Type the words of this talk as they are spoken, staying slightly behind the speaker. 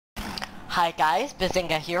Hi guys,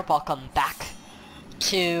 Bazinga here, welcome back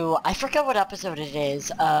to, I forget what episode it is,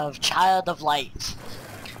 of Child of Light.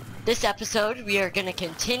 This episode, we are gonna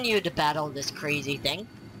continue to battle this crazy thing.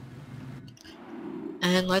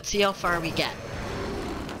 And let's see how far we get.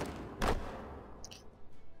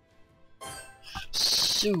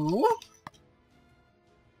 So,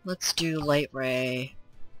 let's do Light Ray.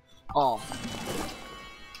 Oh.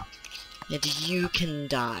 And you can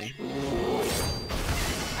die.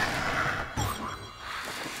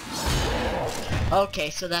 Okay,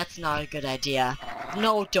 so that's not a good idea.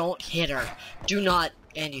 No, don't hit her. Do not,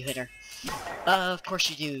 and you hit her. Of course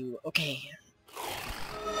you do. Okay.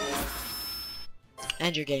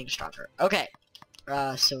 And you're getting stronger. Okay.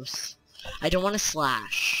 So, I don't want to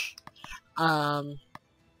slash. I'll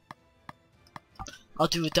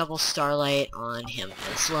do a double starlight on him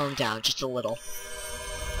and slow him down just a little.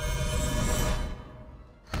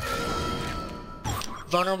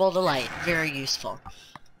 Vulnerable to light. Very useful.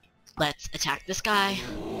 Let's attack this guy.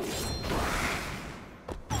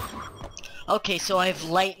 Okay, so I have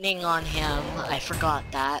lightning on him. I forgot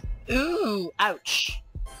that. Ooh, ouch.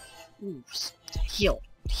 Ooh, heal,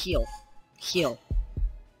 heal, heal.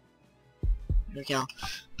 There we go.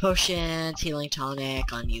 Potions, healing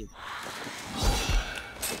tonic on you.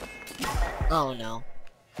 Oh no.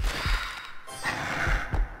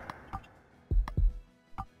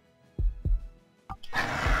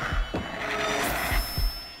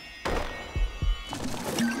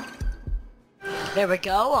 There we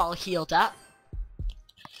go, all healed up.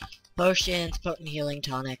 Potions, potent healing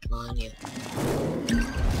tonic on you.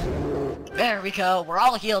 There we go, we're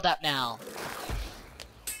all healed up now.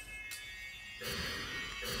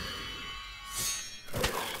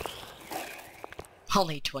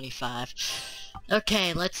 Only 25.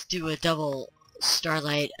 Okay, let's do a double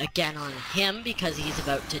starlight again on him because he's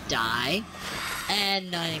about to die.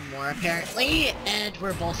 And not anymore apparently, and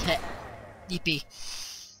we're both hit. Yippee.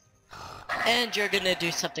 And you're gonna do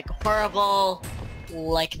something horrible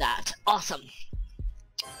like that. Awesome.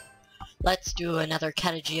 Let's do another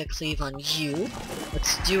Catagia Cleave on you.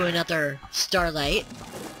 Let's do another Starlight.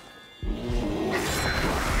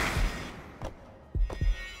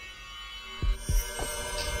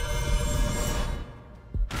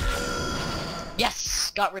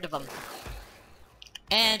 Yes! Got rid of him.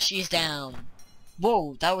 And she's down.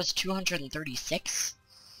 Whoa, that was 236?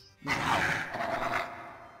 Wow.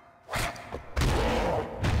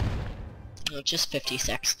 No, just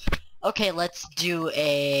 56. Okay, let's do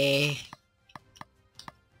a...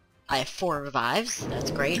 I have 4 revives.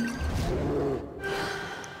 That's great.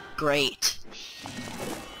 Great.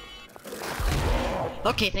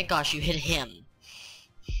 Okay, thank gosh you hit him.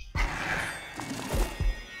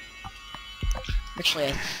 Actually,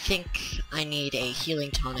 I think I need a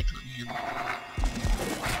healing tonic on him.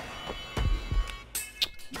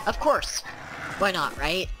 Of course. Why not,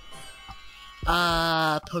 right?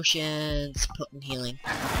 Potions, potent healing.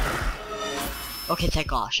 Okay, thank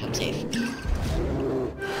gosh, I'm safe.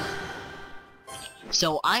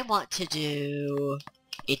 So I want to do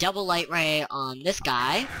a double light ray on this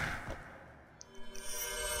guy.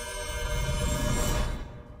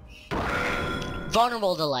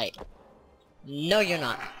 Vulnerable to light. No, you're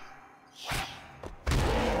not.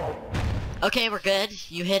 Okay, we're good.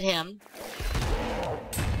 You hit him.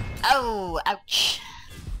 Oh, ouch.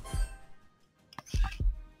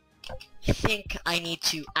 I think I need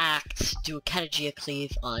to do a Catagia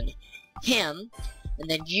Cleave on him, and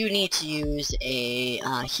then you need to use a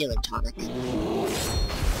healing tonic.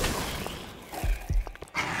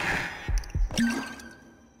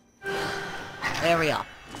 There we go.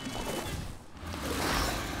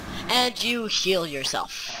 And you heal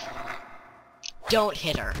yourself. Don't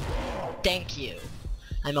hit her. Thank you.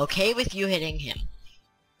 I'm okay with you hitting him.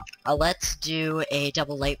 Let's do a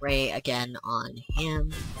double light ray again on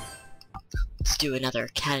him. Let's do another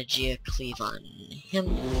Catagia Cleave on him.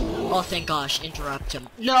 Oh, thank gosh, interrupt him.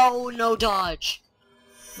 No, no dodge!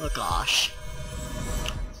 Oh gosh.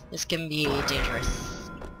 This can be dangerous.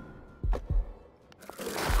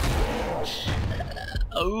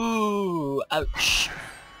 Oh, ouch.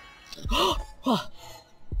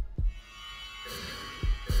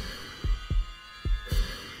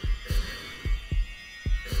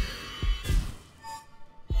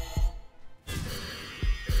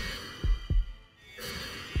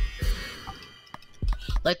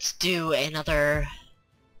 Let's do another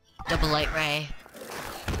double light ray.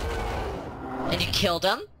 And you killed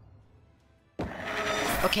him?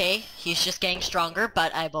 Okay, he's just getting stronger,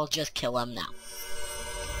 but I will just kill him now.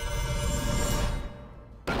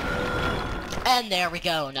 And there we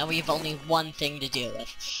go. Now we have only one thing to deal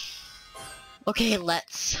with. Okay,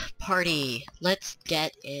 let's party. Let's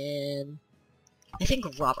get in... I think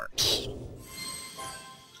Robert.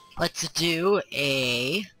 Let's do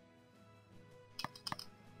a...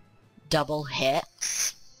 double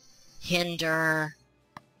hits. Hinder...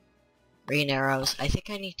 rain arrows. I think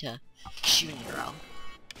I need to shoot an arrow.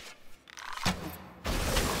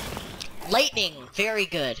 Lightning! Very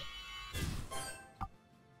good.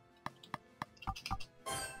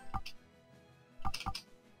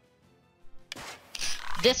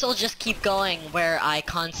 This'll just keep going where I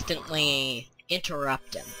constantly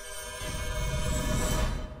interrupt him.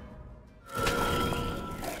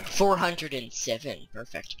 407.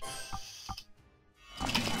 Perfect.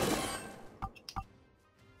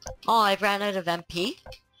 Oh, I ran out of MP?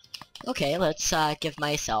 Okay, let's give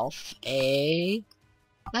myself a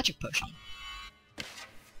magic potion.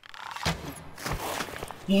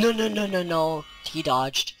 No, no, no, no, no. He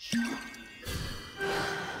dodged.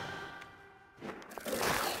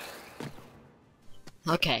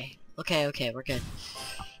 Okay, we're good.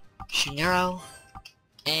 Shoot an arrow.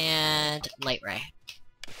 And light ray.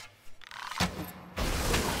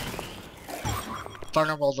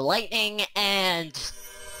 Vulnerable to lightning, and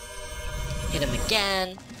hit him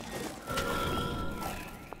again.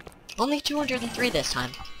 Only 203 this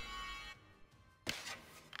time.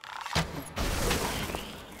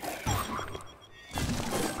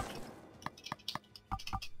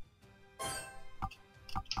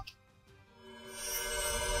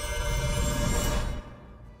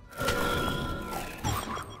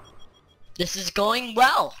 This is going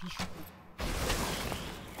well.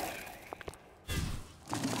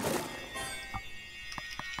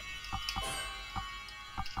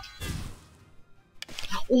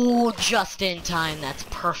 Oh, just in time. That's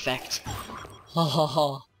perfect. Ho ho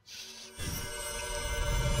ho.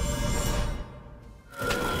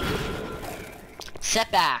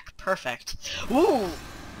 Setback. Perfect. Ooh.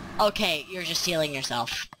 Okay, you're just healing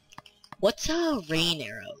yourself. What's rain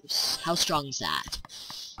arrows? How strong is that?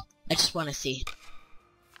 I just want to see.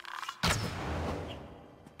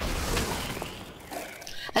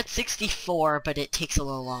 That's 64, but it takes a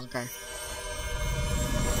little longer.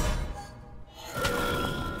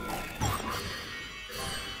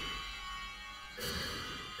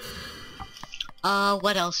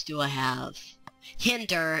 What else do I have?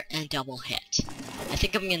 Hinder and double hit. I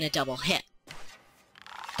think I'm gonna double hit.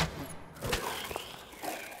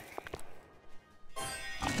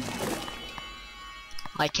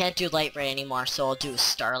 I can't do light ray anymore, so I'll do a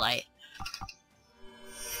starlight.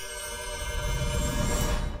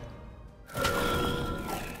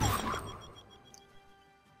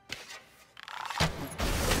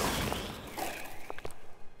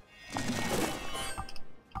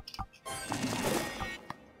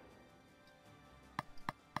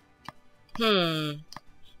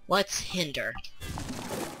 What's hinder?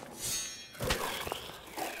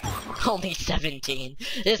 Only 17.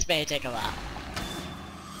 This may take a while.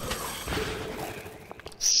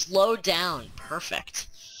 Slow down. Perfect.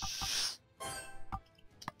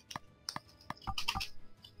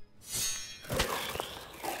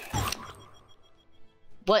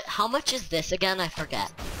 What? How much is this again? I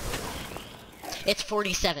forget. It's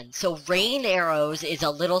 47. So rain arrows is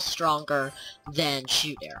a little stronger than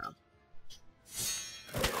shoot arrow.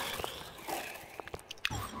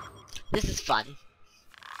 This is fun.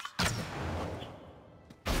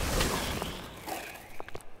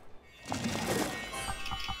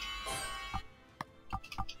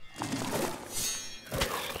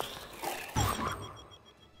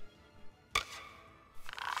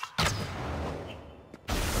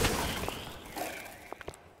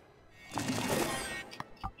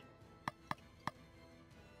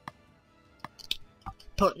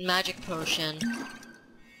 Potent magic potion.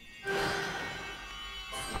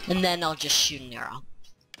 And then I'll just shoot an arrow.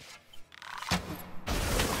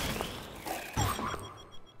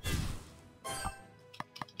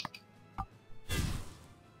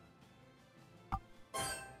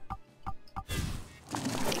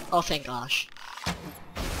 Oh, thank gosh.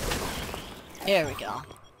 There we go.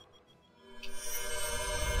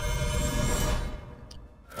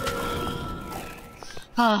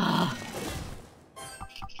 Ah.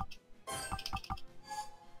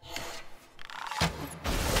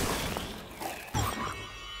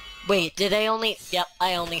 Wait, did I only... Yep,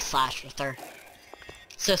 I only slashed with her.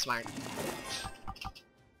 So smart.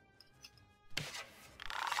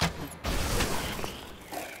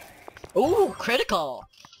 Ooh, critical!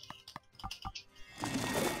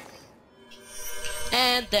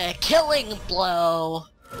 And the killing blow!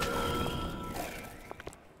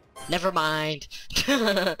 Never mind.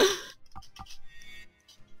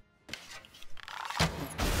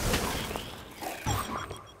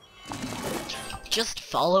 Just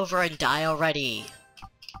fall over and die already.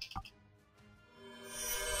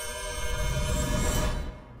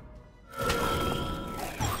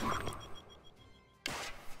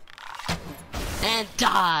 And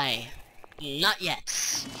die! Not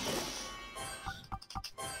yet.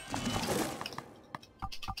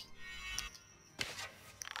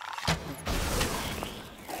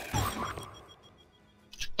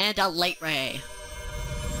 And a light ray.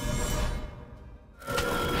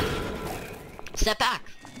 Step back.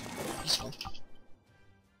 Useful.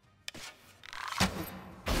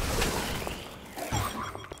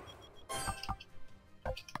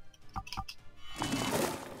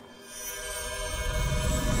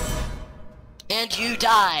 And you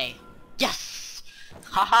die. Yes.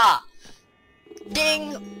 Haha.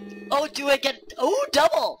 Ding. Oh, do I get? Oh,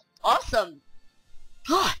 double. Awesome.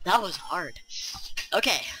 That was hard.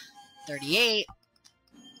 Okay. 38.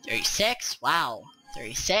 36. Wow.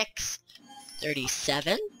 36.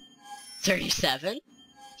 37. 37.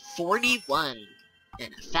 41.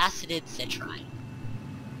 And a faceted citrine.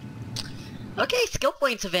 Okay, skill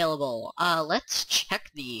points available. Let's check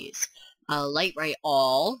these. Light ray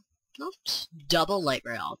all. Oops, double light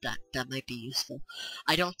ray all. That might be useful.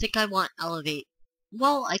 I don't think I want elevate.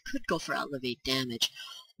 Well, I could go for elevate damage.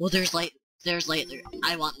 Well, there's light.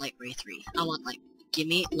 I want light ray 3. I want light. Give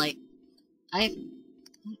me light. I'm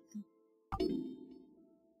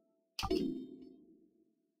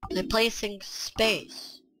placing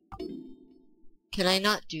space. Can I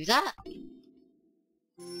not do that?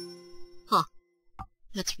 Huh.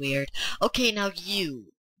 That's weird. Okay, now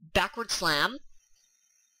you. Backward slam.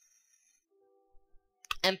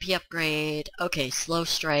 MP upgrade. Okay, slow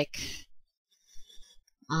strike.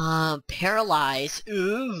 Paralyze.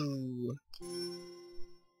 Ooh.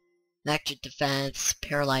 Active defense.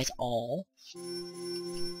 Paralyze all.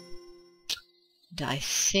 And I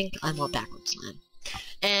think I want backward slam.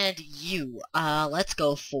 And you. Let's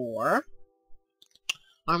go for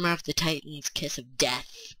Armor of the Titans, Kiss of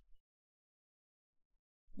Death.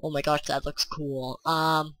 Oh my gosh, that looks cool.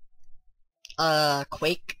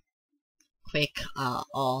 Quake. Quake,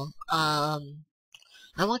 all. I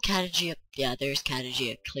want Category. Yeah, there's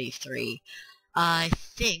Category Cleave 3. I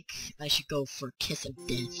think I should go for Kiss of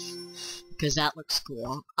Death, because that looks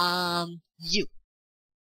cool. You.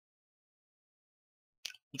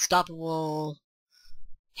 Unstoppable.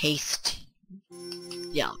 Haste.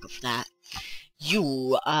 Yeah, I'll go for that.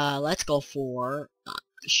 You, let's go for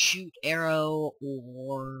shoot arrow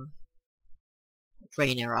or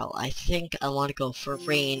rain arrow. I think I want to go for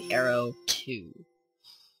rain arrow 2.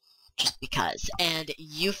 Just because. And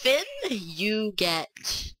you, Finn, you get...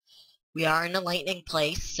 We are in a lightning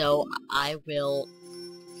place, so I will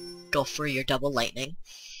go for your double lightning.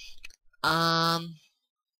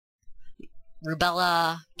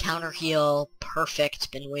 Rubella, counter heal,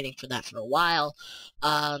 perfect. Been waiting for that for a while.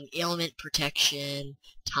 Ailment protection,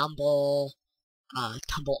 tumble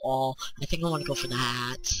all. I think I want to go for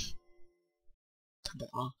that. Tumble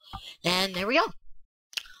all. And there we go.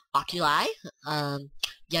 Oculi.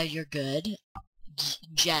 Yeah, you're good.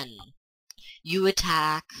 Jen. You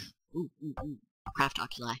attack. Ooh. Craft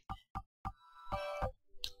oculi.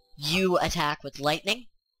 You attack with lightning.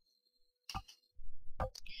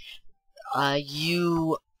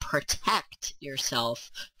 You protect yourself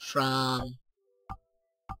from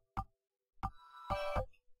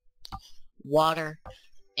water.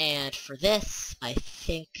 And for this, I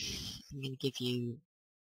think I'm gonna give you...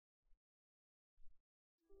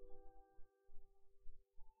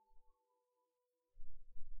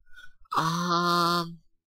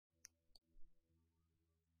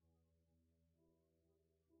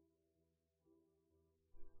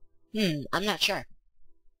 I'm not sure.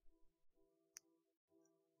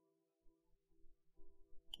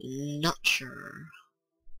 Not sure.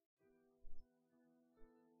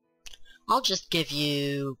 I'll just give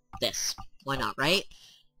you this. Why not, right?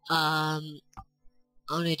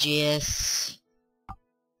 Onageus.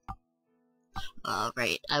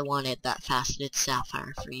 Right, I wanted that faceted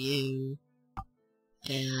sapphire for you.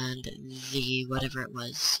 And the, whatever it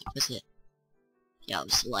was it? Yeah, it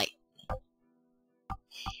was light.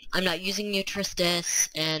 I'm not using Nutristis,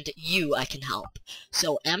 and you I can help.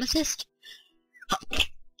 So, Amethyst?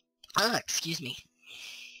 Excuse me.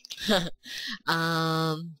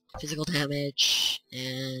 Physical damage,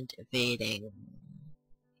 and evading.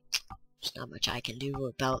 There's not much I can do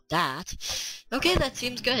about that. Okay, that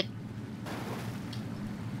seems good.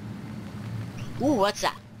 Ooh, what's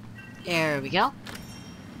that? There we go.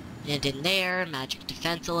 And in there, magic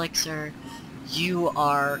defense elixir. You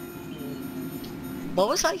are... What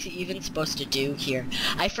was I even supposed to do here?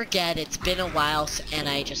 I forget, it's been a while and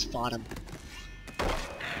I just fought him.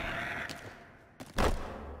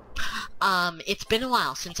 It's been a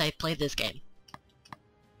while since I played this game.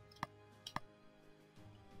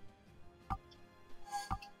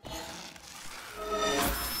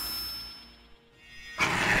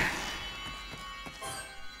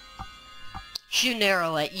 Shoot an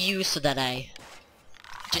arrow at you so that I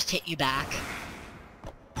just hit you back.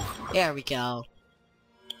 There we go.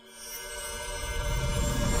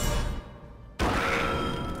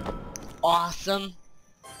 Awesome.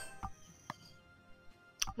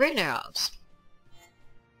 Rain arrows.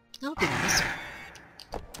 That would be nice.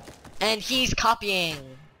 And he's copying.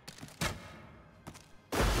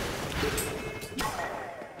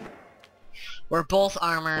 We're both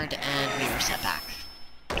armored and we are set back.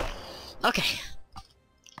 Okay.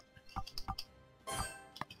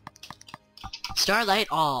 Starlight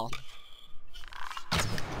all.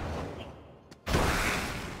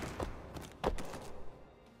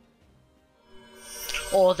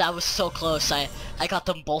 Oh, that was so close. I got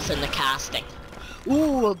them both in the casting.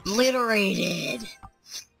 Ooh, obliterated!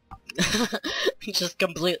 Just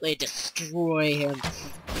completely destroy him.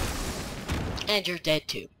 And you're dead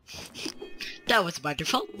too. That was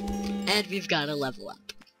wonderful. And we've got a level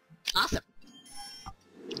up. Awesome.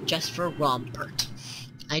 Just for Rompert.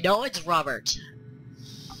 I know it's Robert.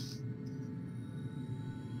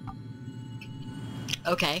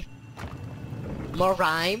 Okay. More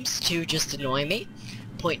rhymes to just annoy me.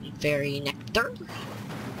 Point and Fairy Nectar.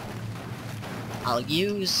 I'll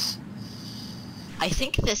use... I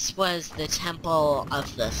think this was the Temple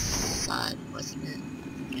of the Sun, wasn't it?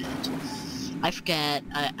 I forget.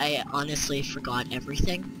 I honestly forgot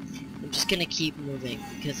everything. I'm just gonna keep moving,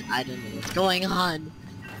 because I don't know what's going on.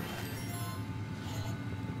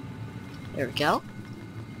 There we go.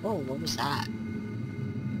 Oh, what was that?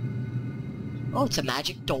 Oh, it's a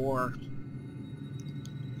magic door.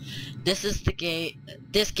 This is the gate.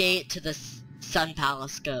 This gate to the Sun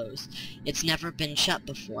Palace goes. It's never been shut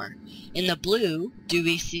before. In the blue, do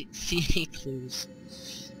we see any clues?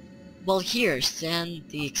 Well, here, send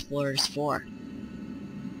the explorers for.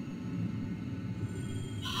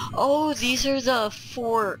 Oh, these are the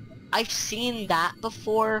 4. I've seen that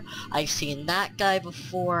before. I've seen that guy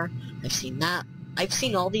before. I've seen that. I've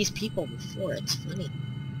seen all these people before. It's funny.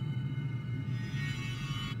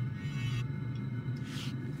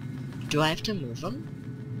 Do I have to move them?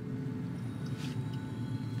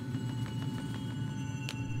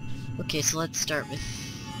 Okay, so let's start with...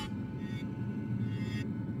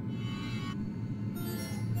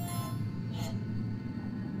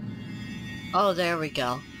 Oh, there we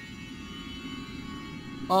go.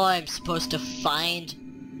 Oh, I'm supposed to find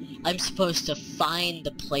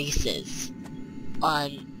the places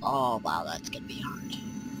on... Oh, wow, that's gonna be hard.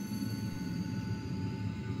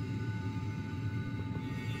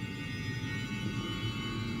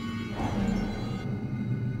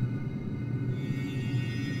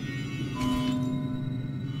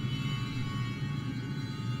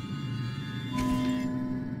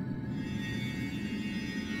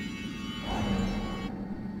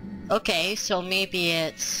 Okay, so maybe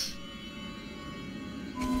it's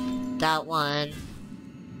that one.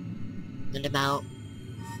 And about.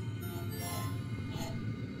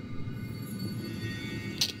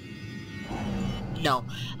 No.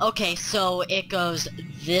 Okay, so it goes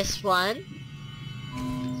this one.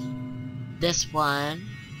 This one.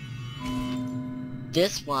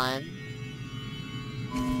 This one.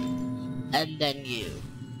 And then you.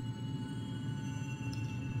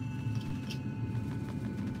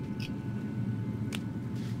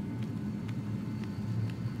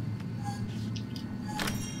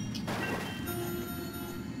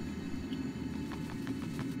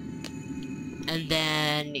 And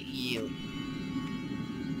then you.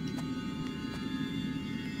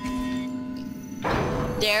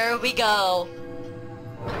 There we go.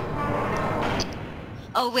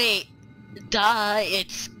 Oh wait, duh,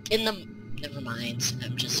 it's in the... Never mind,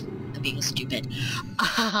 I'm being stupid.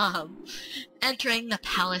 Entering the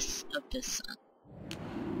Palace of the Sun.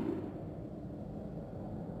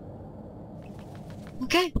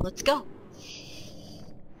 Okay, let's go.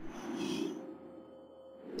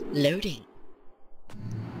 Loading.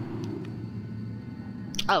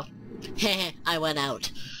 Oh, heh, I went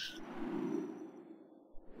out.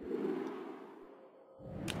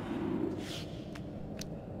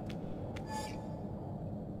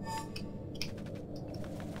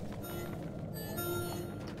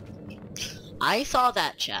 I saw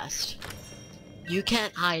that chest. You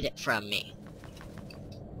can't hide it from me.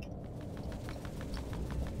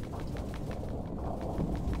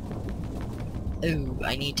 Ooh,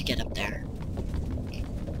 I need to get up there.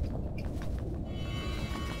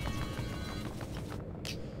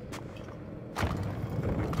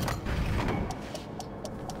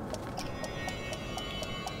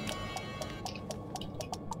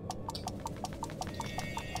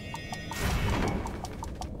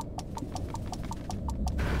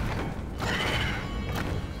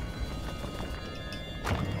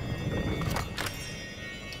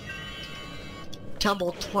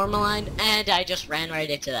 tumble tourmaline, and I just ran right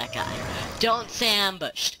into that guy. Don't say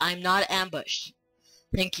ambushed. I'm not ambushed.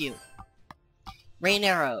 Thank you. Rain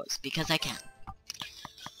arrows, because I can.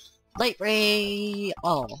 Light ray,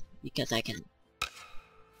 all, because I can.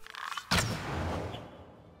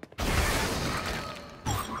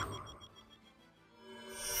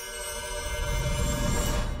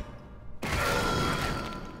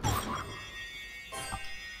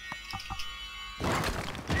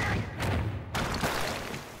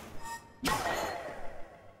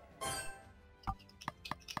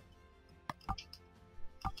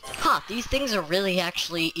 Huh, these things are really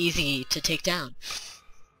actually easy to take down.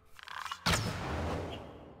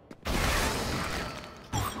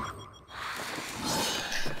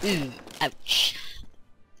 Ooh, ouch.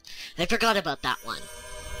 I forgot about that one.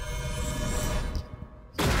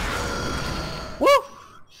 Woo!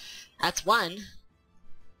 That's one.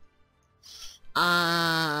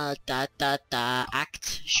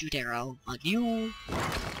 Act, shoot arrow on you.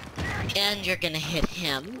 And you're gonna hit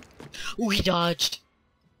him. Ooh, he dodged.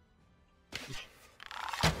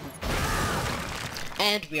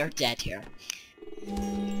 And we are dead here.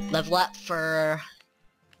 Level up for...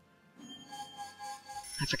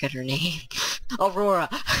 I forgot her name. Aurora.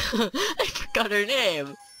 I forgot her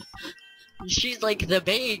name. She's like the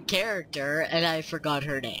main character, and I forgot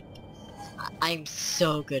her name. I'm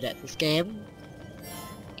so good at this game.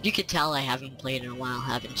 You can tell I haven't played in a while,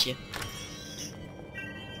 haven't you?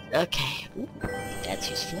 Okay. Ooh, that's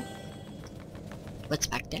useful. What's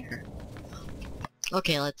back there?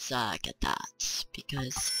 Okay, let's get that,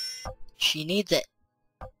 because she needs it.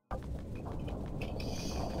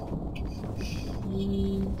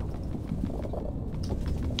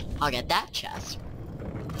 I'll get that chest.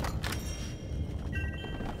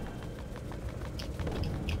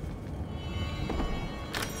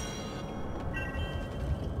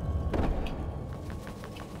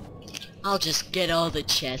 I'll just get all the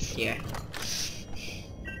chests here.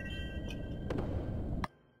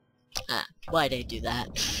 Why'd I do that?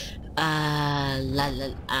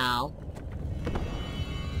 Ow.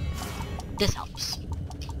 This helps.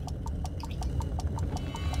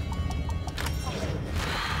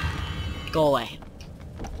 Go away.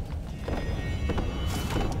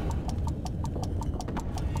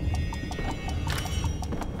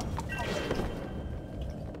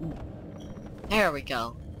 There we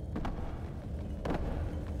go.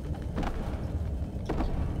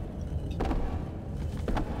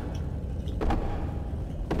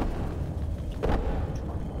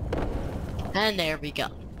 And there we go.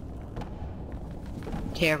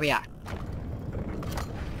 Here we are.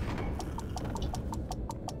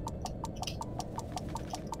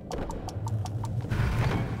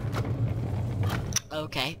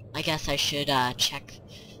 Okay, I guess I should check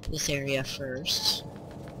this area first.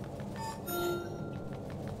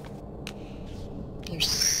 There's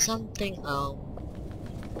something... oh.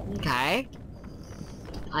 Okay.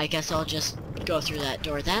 I guess I'll just go through that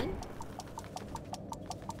door then.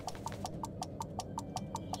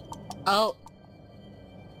 Oh.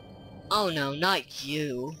 Oh no, not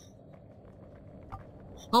you.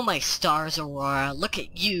 Oh my stars, Aurora. Look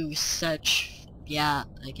at you, such... yeah,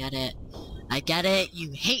 I get it. I get it,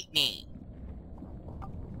 you hate me.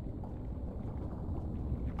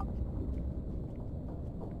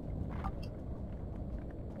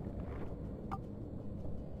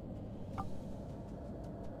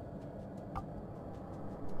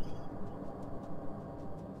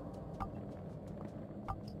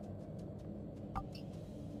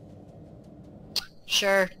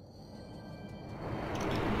 Sure.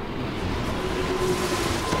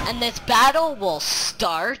 And this battle will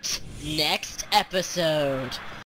start next episode.